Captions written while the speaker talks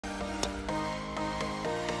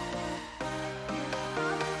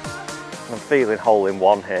I'm feeling hole in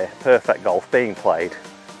one here. Perfect golf being played.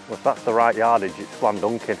 Well, if that's the right yardage, it's slam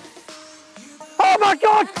dunking. Oh my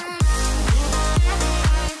God!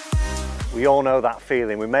 We all know that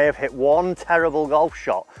feeling. We may have hit one terrible golf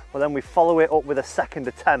shot, but then we follow it up with a second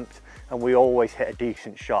attempt and we always hit a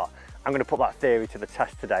decent shot. I'm going to put that theory to the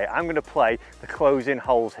test today. I'm going to play the closing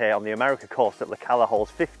holes here on the America course at La Cala,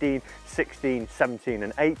 holes 15, 16, 17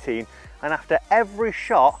 and 18. And after every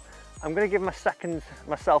shot, I'm going to give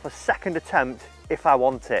myself a second attempt if I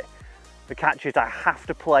want it. The catch is I have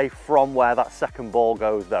to play from where that second ball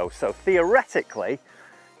goes though. So theoretically,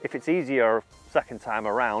 if it's easier second time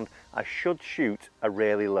around, I should shoot a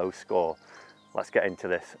really low score. Let's get into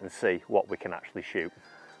this and see what we can actually shoot.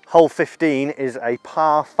 Hole 15 is a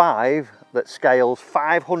par 5 that scales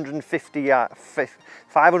 550 yards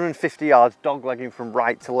doglegging from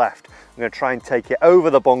right to left. I'm going to try and take it over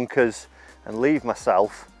the bunkers and leave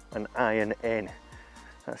myself an iron in.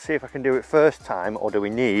 Let's see if I can do it first time, or do we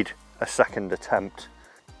need a second attempt?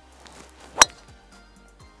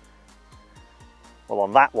 Well,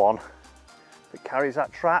 on that one, it carries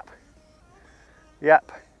that trap.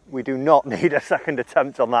 Yep, we do not need a second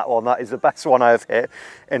attempt on that one. That is the best one I've hit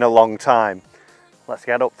in a long time. Let's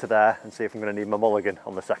get up to there and see if I'm going to need my mulligan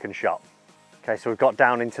on the second shot. Okay, so we've got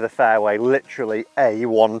down into the fairway, literally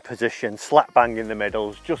A1 position, slap bang in the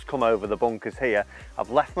middle, just come over the bunkers here.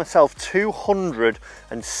 I've left myself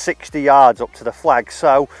 260 yards up to the flag,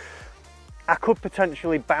 so I could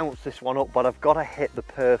potentially bounce this one up, but I've got to hit the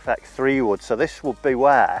perfect 3-wood. So this will be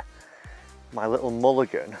where my little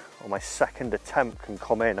mulligan or my second attempt can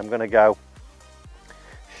come in. I'm going to go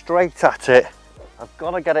straight at it. I've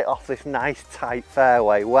got to get it off this nice tight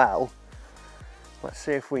fairway well. Let's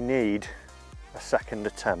see if we need a second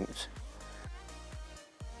attempt.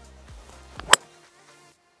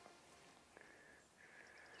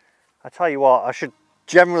 I tell you what, I should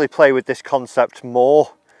generally play with this concept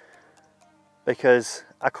more because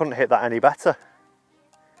I couldn't hit that any better.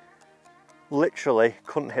 Literally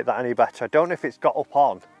couldn't hit that any better. I don't know if it's got up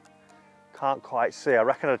on. Can't quite see. I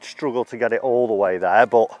reckon I'd struggle to get it all the way there,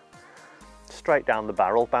 but straight down the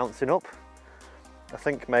barrel, bouncing up. I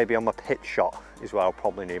think maybe on my pitch shot is where I'll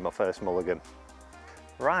probably need my first mulligan.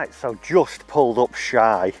 Right, so just pulled up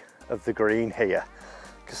shy of the green here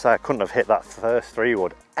because I couldn't have hit that first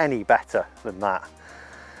 3-wood any better than that.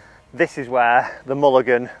 This is where the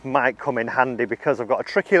mulligan might come in handy because I've got a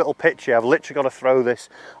tricky little pitch here. I've literally got to throw this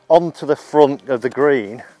onto the front of the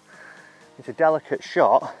green. It's a delicate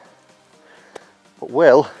shot, but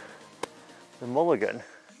will the mulligan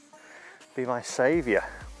be my saviour?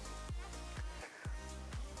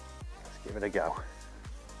 Let's give it a go.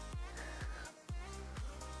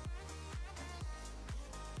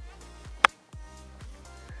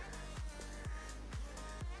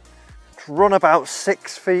 Run about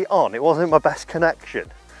 6 feet on. It wasn't my best connection.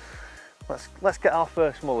 Let's get our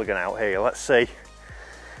first mulligan out here. Let's see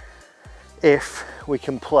if we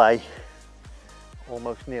can play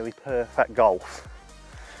almost nearly perfect golf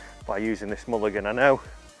by using this mulligan. I know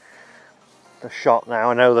the shot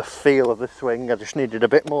now, I know the feel of the swing. I just needed a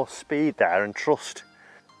bit more speed there and trust.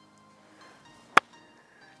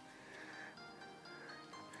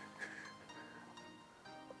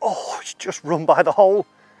 Oh, it's just run by the hole.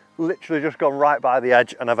 Literally just gone right by the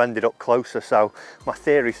edge and I've ended up closer, so my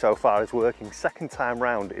theory so far is working. Second time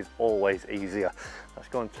round is always easier. Let's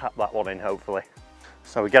go and tap that one in hopefully.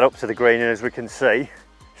 So we get up to the green and as we can see,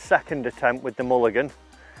 second attempt with the mulligan,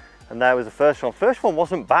 and there was the first one. First one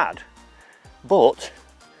wasn't bad, but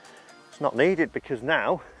it's not needed because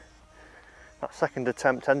now that second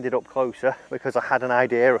attempt ended up closer because I had an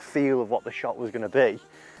idea, a feel of what the shot was going to be,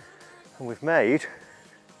 and we've made,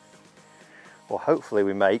 or hopefully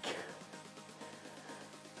we make,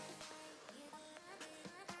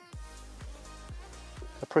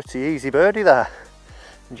 a pretty easy birdie there.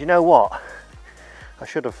 And you know what? I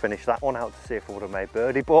should have finished that one out to see if I would have made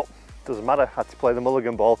birdie, but doesn't matter, I had to play the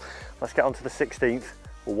mulligan ball. Let's get on to the 16th,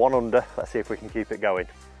 we're 1 under, let's see if we can keep it going.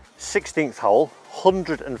 16th hole,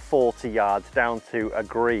 140 yards down to a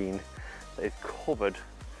green that is covered,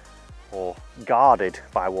 or guarded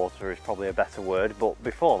by water is probably a better word, but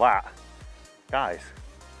before that, guys,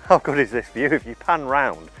 how good is this view? If you pan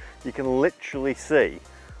round, you can literally see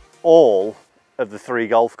all of the 3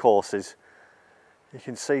 golf courses. You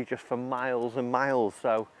can see just for miles and miles,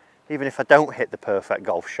 so even if I don't hit the perfect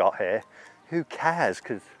golf shot here, who cares,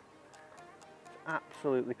 because it's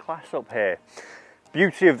absolutely class up here.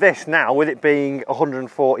 Beauty of this now, with it being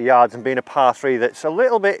 140 yards and being a par 3 that's a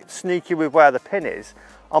little bit sneaky with where the pin is,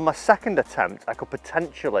 on my second attempt I could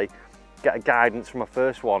potentially get a guidance from my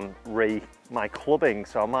first one re my clubbing,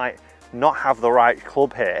 so I might not have the right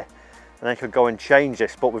club here and I could go and change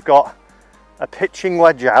this, but we've got a pitching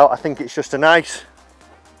wedge out. I think it's just a nice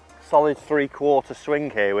solid 3/4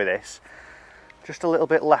 swing here with this. Just a little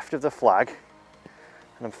bit left of the flag,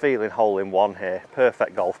 and I'm feeling hole in one here.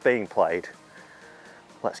 Perfect golf being played.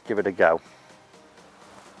 Let's give it a go.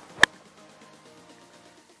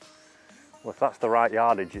 Well, if that's the right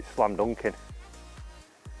yardage, it's slam dunking.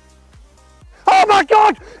 Oh my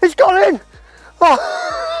God, it's gone in! Oh.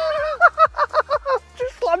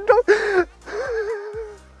 Just slam dunk.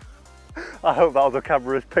 I hope that other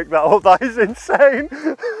camera's picked that up. That is insane.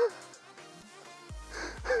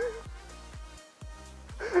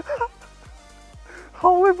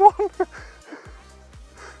 Hole in one.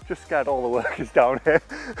 Just scared all the workers down here.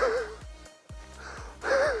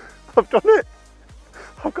 I've done it.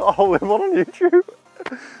 I've got a hole in one on YouTube.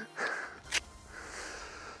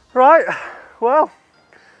 Right, well,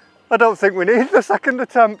 I don't think we need the second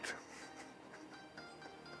attempt.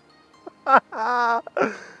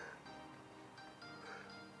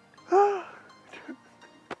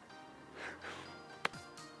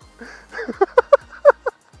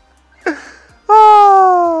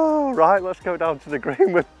 Oh, right, let's go down to the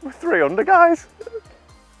green with 3 under, guys.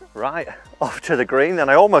 Right, off to the green then.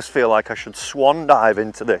 I almost feel like I should swan dive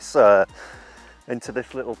into this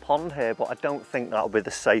little pond here, but I don't think that'll be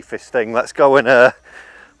the safest thing. Let's go and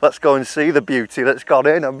see the beauty that's gone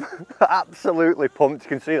in. I'm absolutely pumped. You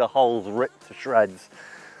can see the holes ripped to shreds.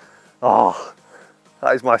 Oh,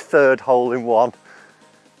 that is my 3rd hole in one.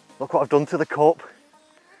 Look what I've done to the cup.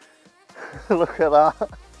 Look at that.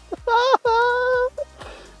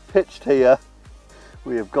 Pitched here.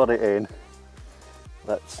 We have got it in.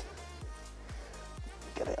 Let's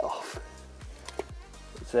get it off.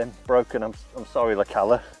 It's in, broken. I'm sorry, La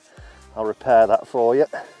Cala. I'll repair that for you.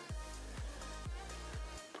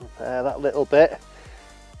 Repair that little bit.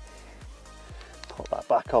 Put that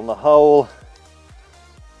back on the hole.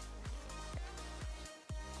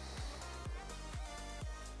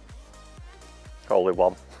 Hole in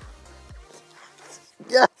one.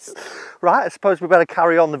 Yes! Right, I suppose we better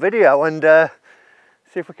carry on the video and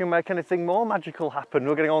see if we can make anything more magical happen.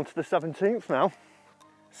 We're getting on to the 17th now.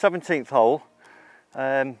 17th hole.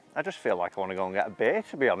 I just feel like I want to go and get a beer,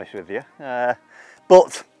 to be honest with you.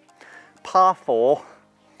 But par 4,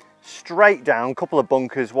 straight down, couple of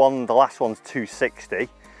bunkers. The last one's 260.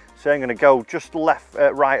 So I'm going to go just left,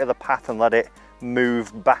 right of the path and let it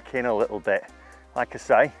move back in a little bit. Like I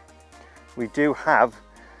say, we do have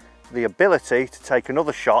the ability to take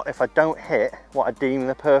another shot if I don't hit what I deem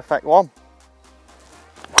the perfect one.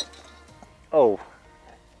 Oh,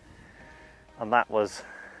 and that was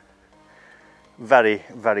very,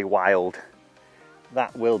 very wild.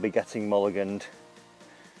 That will be getting mulliganed.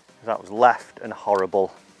 That was left and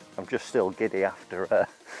horrible. I'm just still giddy after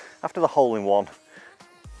the hole in one.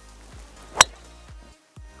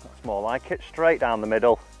 That's more like it, straight down the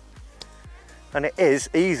middle. And it is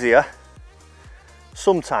easier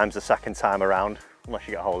sometimes the second time around, unless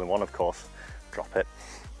you get a hole in one, of course. Drop it.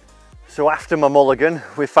 So after my mulligan,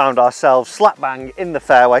 we found ourselves slap bang in the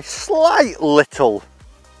fairway. Slight little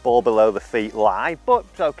ball below the feet lie, but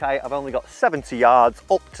it's okay. I've only got 70 yards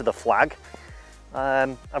up to the flag.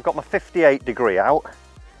 I've got my 58 degree out.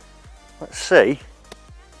 Let's see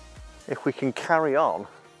if we can carry on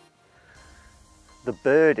the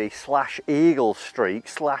birdie slash eagle streak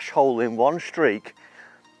slash hole in one streak.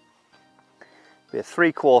 Be a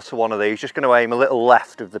 3/4 one of these, just going to aim a little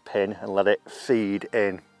left of the pin and let it feed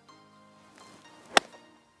in.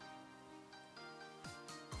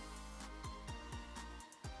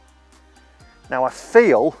 Now I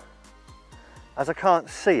feel, as I can't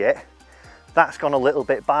see it, that's gone a little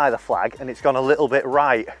bit by the flag and it's gone a little bit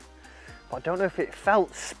right. But I don't know if it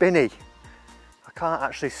felt spinny. I can't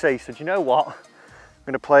actually see, so do you know what? I'm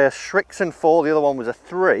going to play a Shrixon 4, the other one was a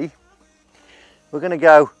 3. We're going to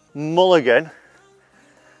go mulligan.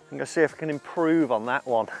 I'm going to see if I can improve on that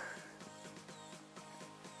one.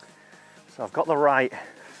 So I've got the right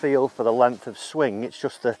feel for the length of swing, it's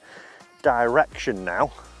just the direction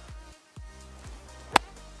now.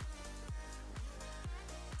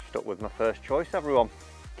 Stuck with my first choice, everyone.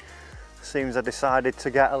 Seems I decided to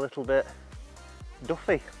get a little bit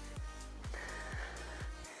duffy.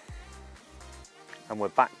 And we're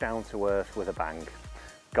back down to earth with a bang.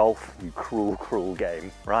 Golf, you cruel, cruel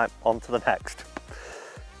game. Right, on to the next.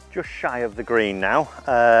 Just shy of the green now.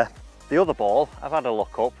 The other ball, I've had a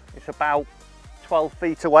look up. It's about 12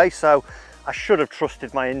 feet away, so I should have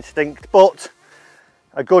trusted my instinct, but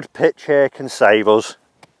a good pitch here can save us.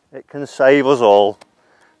 It can save us all.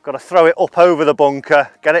 Got to throw it up over the bunker,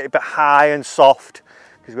 get it a bit high and soft,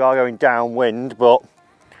 because we are going downwind, but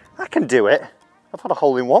I can do it. I've had a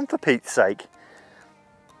hole in one for Pete's sake.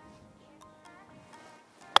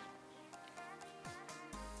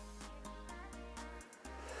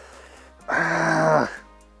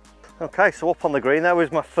 Okay, so up on the green, there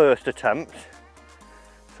was my first attempt.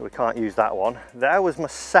 So we can't use that one. There was my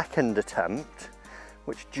second attempt,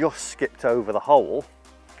 which just skipped over the hole.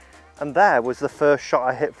 And there was the first shot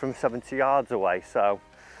I hit from 70 yards away. So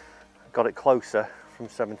I got it closer from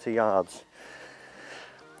 70 yards.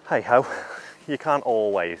 Hey ho, you can't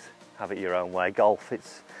always have it your own way. Golf,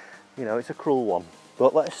 it's, you know, it's a cruel one.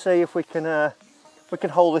 But let's see if we can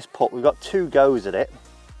hold this putt. We've got 2 goes at it.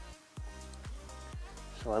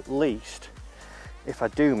 So at least, if I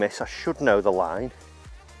do miss, I should know the line.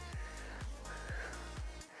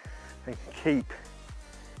 And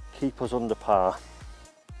keep us under par.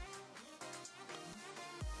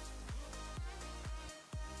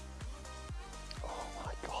 Oh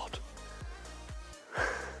my God.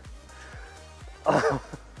 Oh,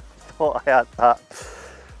 I thought I had that.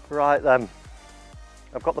 Right then,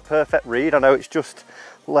 I've got the perfect read. I know it's just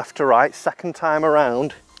left to right. Second time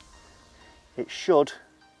around, it should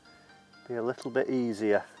be a little bit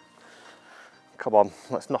easier. Come on,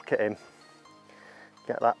 let's knock it in.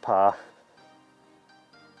 Get that par.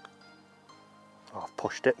 Oh, I've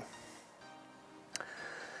pushed it.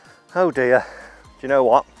 Oh dear. Do you know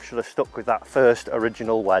what? Should have stuck with that first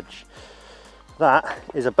original wedge. That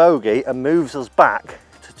is a bogey and moves us back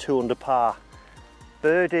to 2 under par.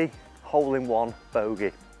 Birdie, hole in one,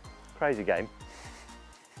 bogey. Crazy game.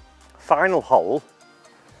 Final hole,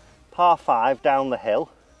 par 5 down the hill.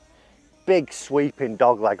 Big sweeping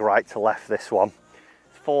dogleg right to left this one.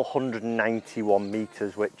 It's 491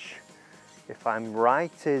 metres, which, if I'm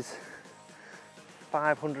right, is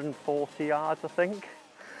 540 yards, I think.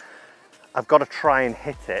 I've got to try and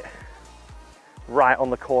hit it right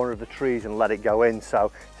on the corner of the trees and let it go in.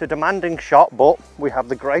 So it's a demanding shot, but we have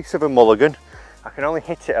the grace of a mulligan. I can only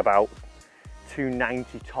hit it about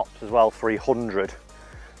 290 tops as well, 300.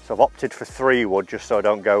 So I've opted for 3 wood just so I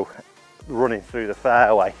don't go running through the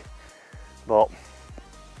fairway. But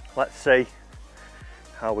let's see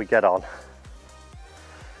how we get on.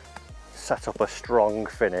 Set up a strong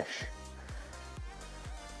finish.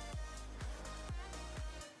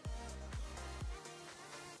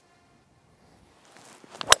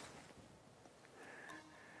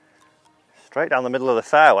 Straight down the middle of the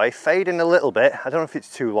fairway, fading a little bit. I don't know if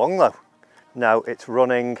it's too long though. No, it's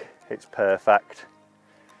running, it's perfect.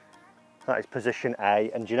 That is position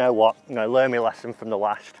A, and do you know what? I'm going to learn my lesson from the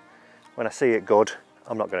last. When I see it good,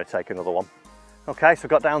 I'm not going to take another one. Okay, so I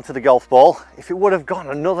got down to the golf ball. If it would have gone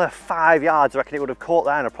another 5 yards, I reckon it would have caught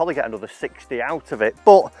there and I'd probably get another 60 out of it.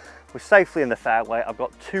 But we're safely in the fairway. I've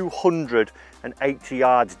got 280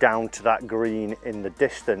 yards down to that green in the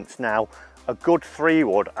distance. Now, a good 3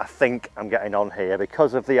 wood, I think I'm getting on here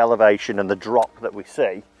because of the elevation and the drop that we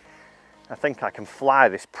see. I think I can fly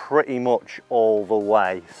this pretty much all the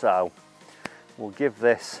way. So we'll give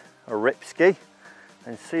this a ripski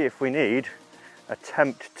and see if we need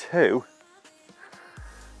attempt 2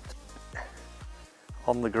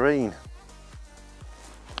 on the green.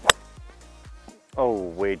 Oh,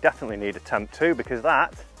 we definitely need attempt 2 because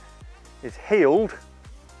that is heeled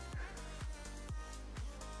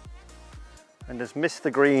and has missed the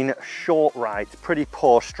green short right. Pretty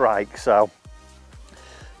poor strike, so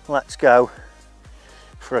let's go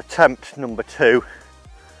for attempt number 2.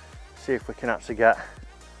 See if we can actually get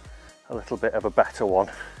a little bit of a better one.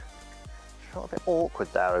 Felt a bit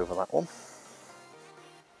awkward there over that one.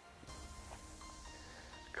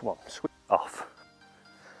 Come on, switch off.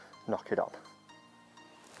 Knock it on.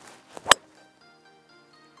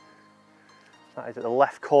 That is at the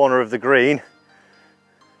left corner of the green.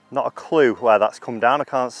 Not a clue where that's come down, I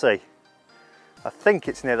can't see. I think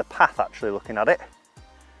it's near the path actually, looking at it.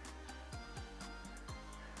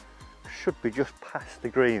 Should be just past the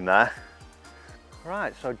green there.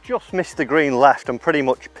 Right, so just missed the green left and pretty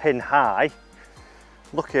much pin high.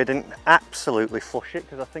 Lucky I didn't absolutely flush it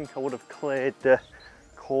because I think I would have cleared the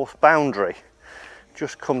course boundary.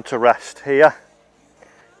 Just come to rest here.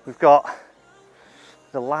 We've got,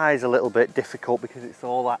 the lie's a little bit difficult because it's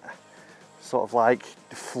all that sort of like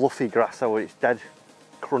fluffy grass, so it's dead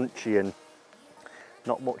crunchy and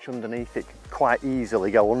not much underneath. It could quite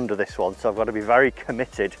easily go under this one, so I've got to be very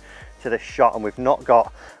committed to this shot, and we've not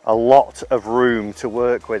got a lot of room to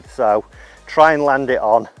work with, so try and land it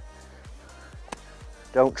on.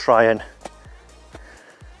 Don't try and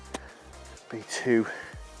be too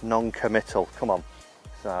non-committal. Come on.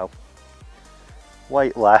 So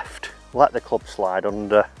weight left, let the club slide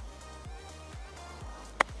under.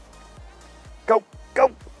 Go, go.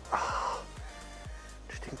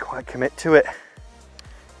 Just didn't quite commit to it.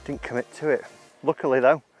 Didn't commit to it. Luckily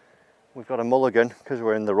though, we've got a mulligan because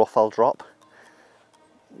we're in the rough. I'll drop.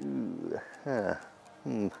 Ooh, yeah.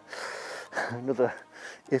 Another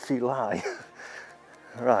iffy lie.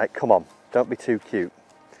 Right, come on, don't be too cute.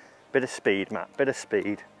 Bit of speed, Matt, bit of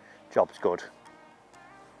speed. Job's good.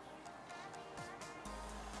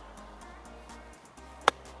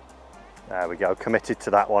 There we go, committed to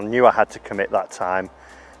that one. Knew I had to commit that time.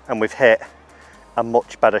 And we've hit a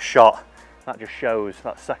much better shot. That just shows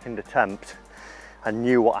that second attempt. I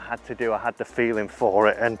knew what I had to do. I had the feeling for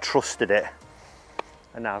it and trusted it.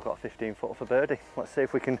 And now I've got a 15 footer for birdie. Let's see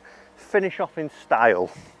if we can finish off in style.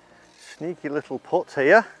 Sneaky little putt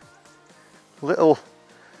here. Little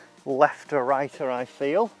lefter righter, I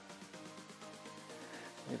feel.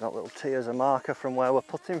 We've got little T as a marker from where we're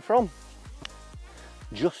putting from,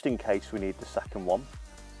 just in case we need the second one.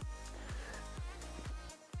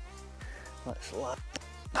 Let's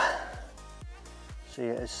see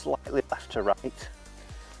it is slightly left to right.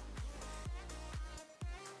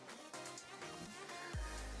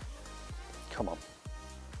 Come on.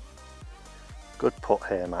 Good putt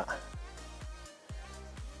here, Matt.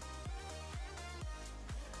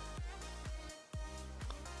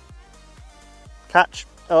 Catch.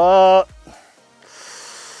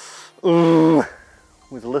 Ooh,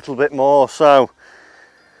 with a little bit more. So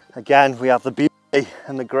again, we have the beauty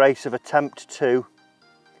and the grace of attempt 2.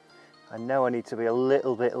 I know I need to be a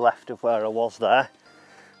little bit left of where I was there.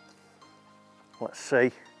 Let's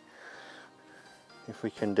see if we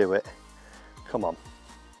can do it. Come on,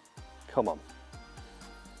 come on.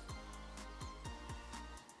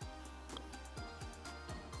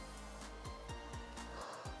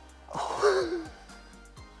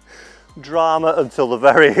 Drama until the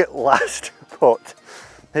very last putt.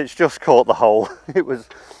 It's just caught the hole. It was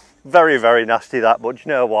very, very nasty that, but you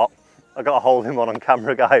know what? I got a hole in one on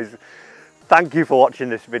camera, guys. Thank you for watching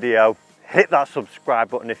this video. Hit that subscribe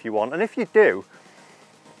button if you want, and if you do,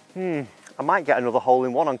 I might get another hole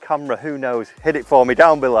in one on camera, who knows? Hit it for me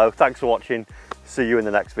down below. Thanks for watching. See you in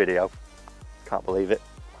the next video. Can't believe it.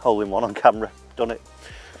 Hole in one on camera. Done it.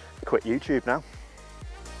 Quit YouTube now.